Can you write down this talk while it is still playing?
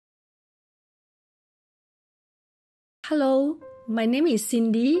Hello, my name is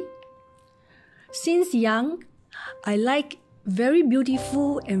Cindy. Since young, I like very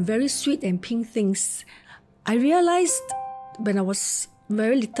beautiful and very sweet and pink things. I realized when I was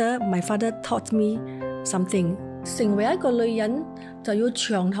very little, my father taught me something. 成為一個女人就要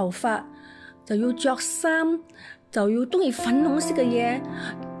長頭髮，就要着衫，就要鍾意粉紅色嘅嘢，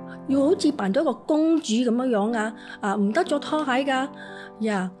要好似扮咗一個公主咁樣啊！唔得着拖鞋㗎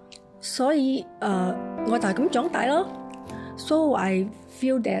呀，所以我就係咁長大咯。So I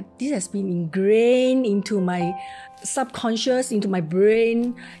feel that this has been ingrained into my subconscious, into my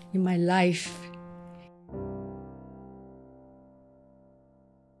brain, in my life.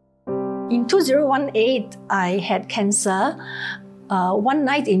 In 2018, I had cancer. One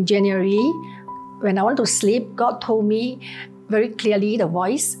night in January, when I want to sleep, God told me very clearly, the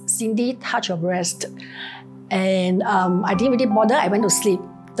voice, Cindy, touch your breast. And I didn't really bother, I went to sleep.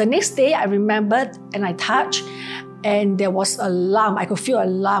 The next day, I remembered and I touched, and there was a lump. I could feel a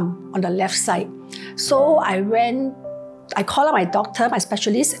lump on the left side. So I called up my doctor, my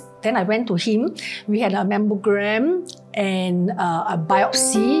specialist. Then I went to him. We had a mammogram and a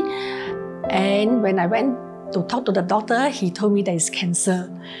biopsy. And when I went to talk to the doctor, he told me there is cancer.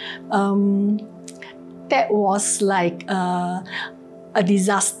 That was like a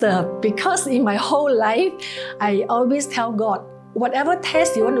disaster, because in my whole life, I always tell God, whatever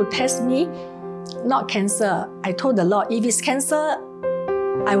test you want to test me, not cancer. I told the Lord, if it's cancer,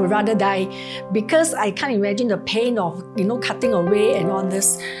 I would rather die, because I can't imagine the pain of cutting away and all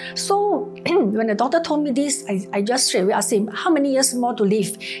this. So when the doctor told me this, I just straight away asked him, how many years more to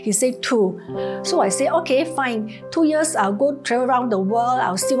live? He said 2. So I said, okay, fine. 2 years, I'll go travel around the world.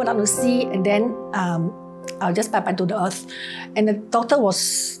 I'll see what I want to see, and then I'll just bye-bye to the earth. And the doctor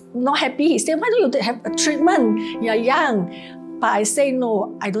was not happy. He said, why don't you have a treatment? You're young. But I say,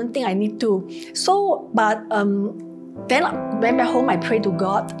 no, I don't think I need to. So, but then I went back home, I prayed to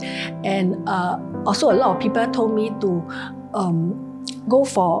God. And also a lot of people told me to go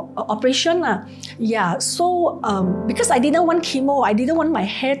for operation. Yeah, so because I didn't want chemo, I didn't want my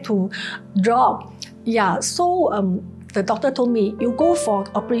hair to drop. Yeah, so the doctor told me, you go for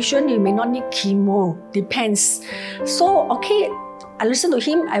operation, you may not need chemo, depends. So, okay, I listened to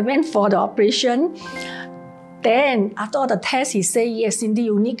him, I went for the operation. Then, after all the tests, he said, yes, Cindy,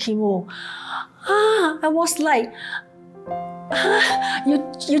 you need chemo. I was like, you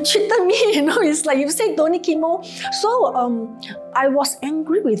cheated me, it's like you said don't need chemo. So I was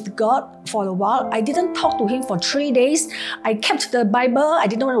angry with God for a while. I didn't talk to him for 3 days. I kept the Bible. I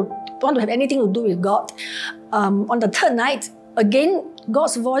didn't want to have anything to do with God. On the third night, again,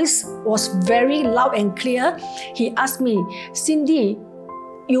 God's voice was very loud and clear. He asked me, Cindy,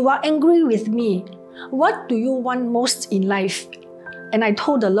 you are angry with me. What do you want most in life? And I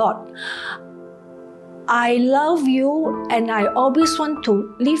told the Lord, I love you and I always want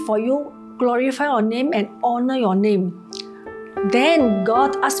to live for you, glorify your name and honor your name. Then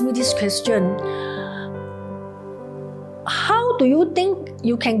God asked me this question. How do you think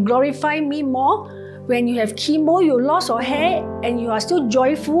you can glorify me more when you have chemo, you lost your hair and you are still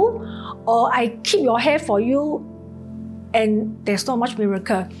joyful? Or I keep your hair for you and there's not much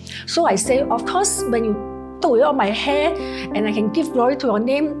miracle? So I say, of course, when you take away all my hair and I can give glory to your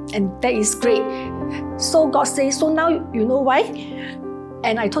name, and that is great. So God says, so now you know why?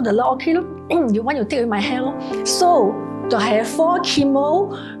 And I told the Lord, okay, look, you want to take away my hair? So to have 4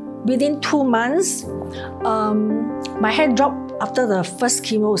 chemo within 2 months, my hair dropped after the first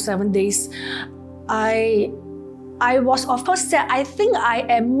chemo, 7 days. I was, of course, sad. I think I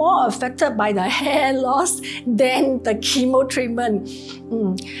am more affected by the hair loss than the chemo treatment.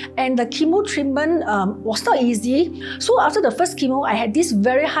 And the chemo treatment was not easy. So after the first chemo, I had this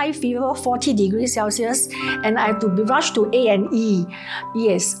very high fever, 40 degrees Celsius, and I had to be rushed to A&E.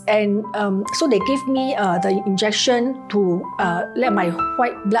 Yes, and so they gave me the injection to let my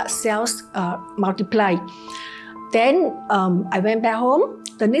white blood cells multiply. Then I went back home.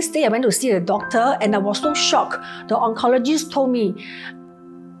 The next day, I went to see the doctor and I was so shocked. The oncologist told me,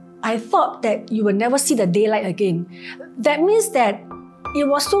 I thought that you will never see the daylight again. That means that it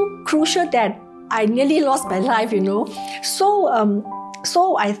was so crucial that I nearly lost my life,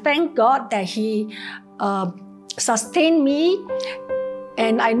 So I thank God that He sustained me.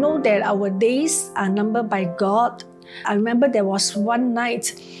 And I know that our days are numbered by God. I remember there was one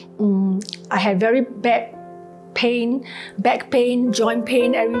night, I had very bad pain, back pain, joint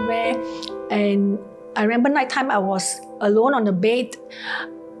pain everywhere. And I remember nighttime I was alone on the bed.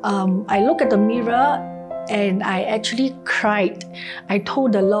 I looked at the mirror and I actually cried. I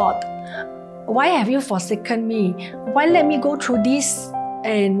told the Lord, why have you forsaken me? Why let me go through this?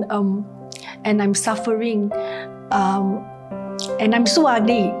 And I'm suffering. and I'm so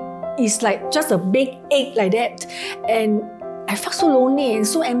ugly. It's like just a big egg like that. And I felt so lonely and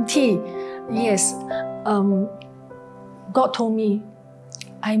so empty. Yes, God told me,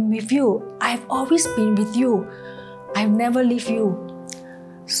 I'm with you. I've always been with you. I've never leave you.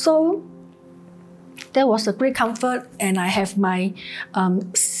 So that was a great comfort, and I have my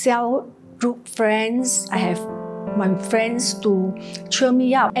cell group friends. I have my friends to cheer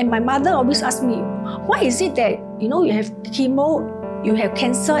me up. And my mother always asks me, why is it that you have chemo, you have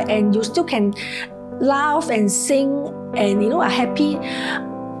cancer, and you still can laugh and sing and are happy?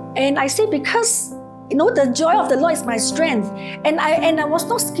 And I say, because the joy of the Lord is my strength. And I was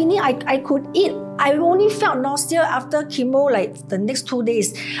not skinny. I could eat. I only felt nausea after chemo, like the next 2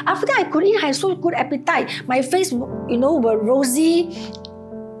 days. After that, I could eat. I had so good appetite. My face, were rosy.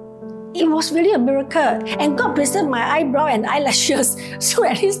 It was really a miracle. And God preserved my eyebrow and eyelashes. So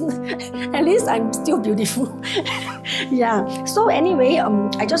at least I'm still beautiful. Yeah. So anyway,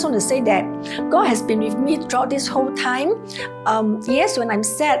 I just want to say that God has been with me throughout this whole time. Yes, when I'm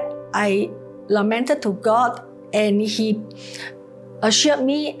sad, I lamented to God, and He assured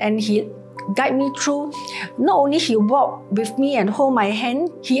me and He guided me through. Not only He walked with me and hold my hand,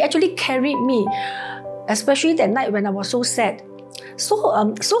 He actually carried me, especially that night when I was so sad.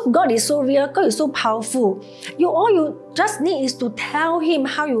 So God is so real. God is so powerful. All you just need is to tell Him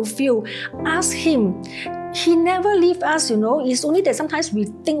how you feel. Ask Him. He never leaves us, It's only that sometimes we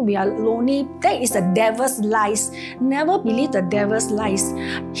think we are lonely. That is the devil's lies. Never believe the devil's lies.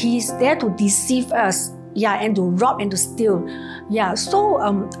 He is there to deceive us. Yeah, and to rob and to steal. Yeah, so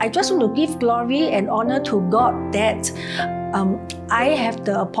I just want to give glory and honor to God that I have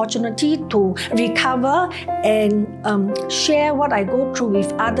the opportunity to recover and share what I go through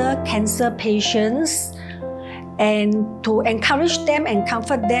with other cancer patients, and to encourage them and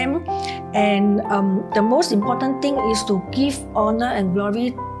comfort them. And the most important thing is to give honor and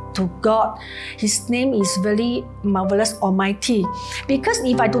glory to God. His name is very marvelous, almighty. Because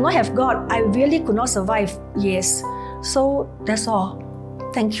if I do not have God, I really could not survive. Yes. So that's all.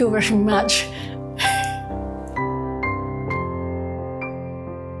 Thank you very much.